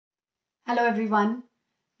Hello everyone,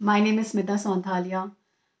 my name is Smita Sonthalia.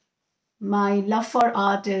 My love for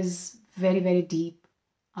art is very, very deep.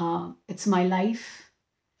 It's my life,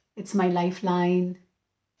 it's my lifeline,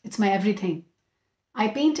 it's my everything. I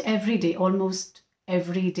paint every day, almost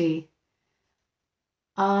every day.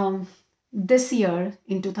 Um, this year,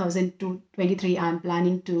 in 2023, I'm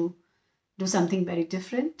planning to do something very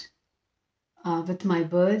different with my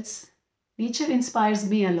birds. Nature inspires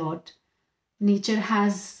me a lot. Nature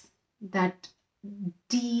has that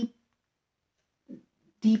deep,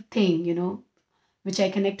 deep thing, which I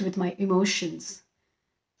connect with my emotions.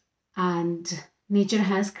 And nature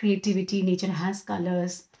has creativity, nature has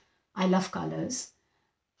colors. I love colors.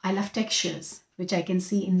 I love textures, which I can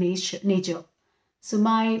see in nature. So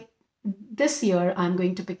my this year I'm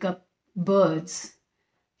going to pick up birds,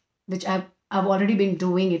 which I've already been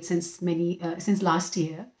doing it since last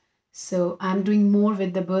year. So I'm doing more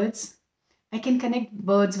with the birds. I can connect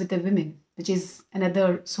birds with the women, which is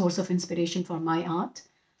another source of inspiration for my art.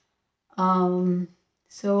 Um,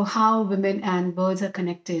 so, how women and birds are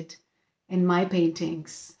connected in my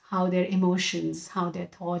paintings, how their emotions, how their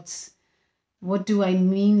thoughts. What do I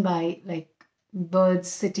mean by like birds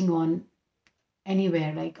sitting on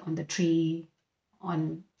anywhere, like on the tree,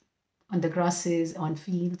 on on the grasses, on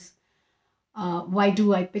fields? Why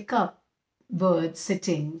do I pick up birds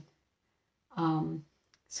sitting? Um,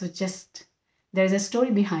 so, just there's a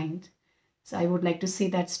story behind. So, I would like to say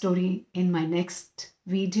that story in my next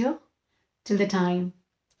video. Till the time,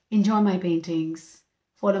 enjoy my paintings.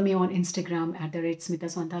 Follow me on Instagram at @Smita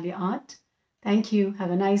Sonthalia Art. Thank you.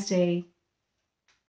 Have a nice day.